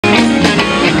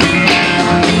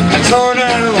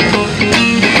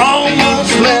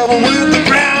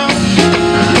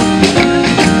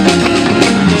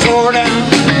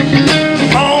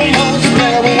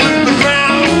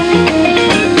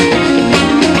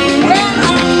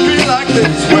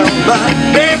my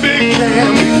baby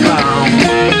can't be found.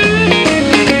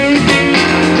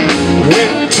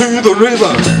 Went to the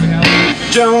river,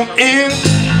 jumped in,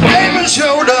 baby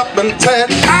showed up and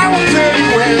said, I will tell you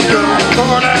when to go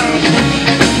down.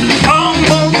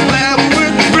 Almost level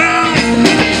with the ground.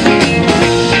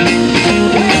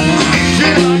 She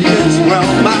like this, well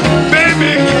my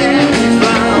baby can't be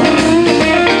found.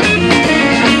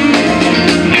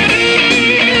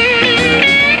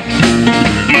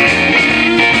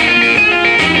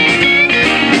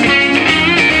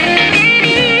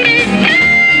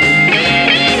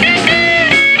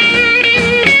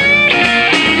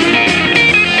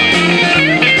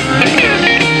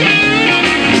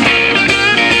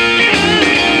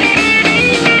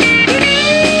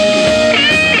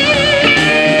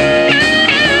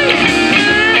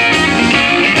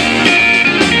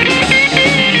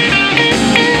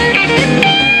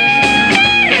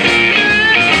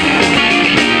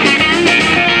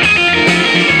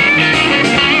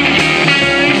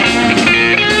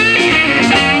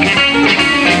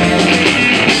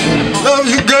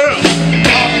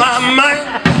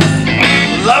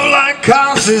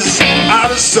 Is out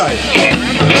of sight.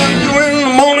 Love you in the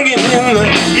morning and in the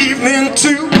evening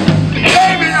too.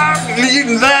 Baby, I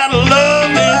believe that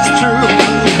love is true.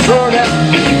 Throw that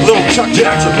little Chuck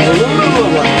Jackson,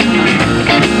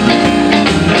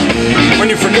 when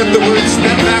you forget the words,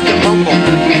 step back and rumble.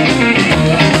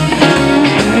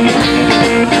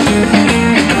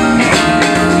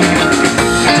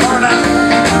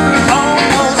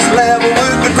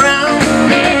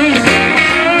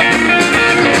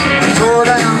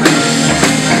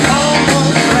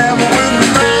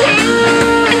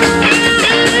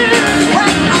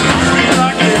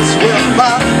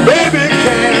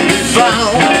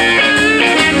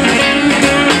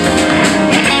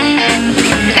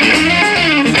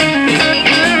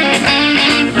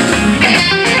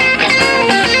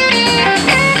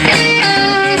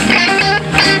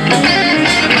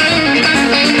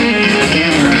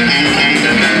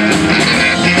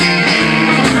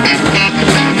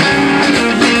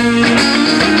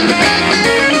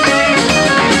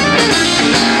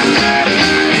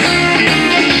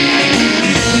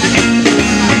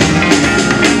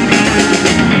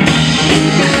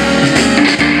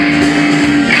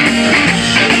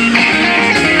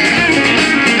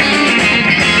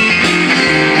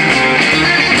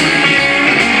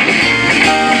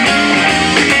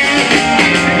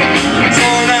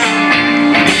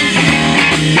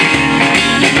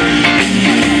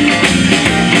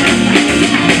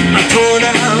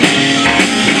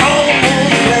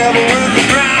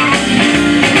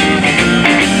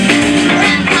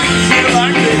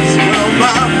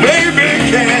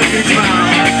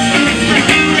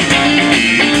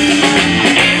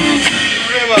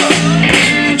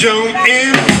 Jumped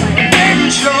in, baby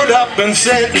showed up and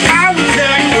said, I will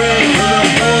tell you when to the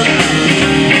border.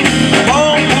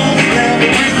 Almost level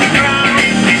with the ground.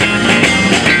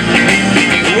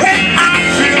 When I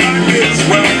feel like this,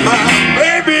 well, my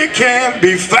baby can't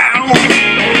be found.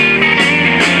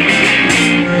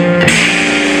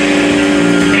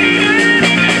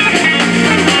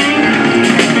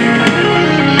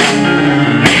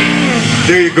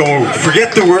 There you go.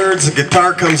 Forget the words, the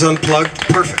guitar comes unplugged.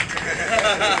 Perfect.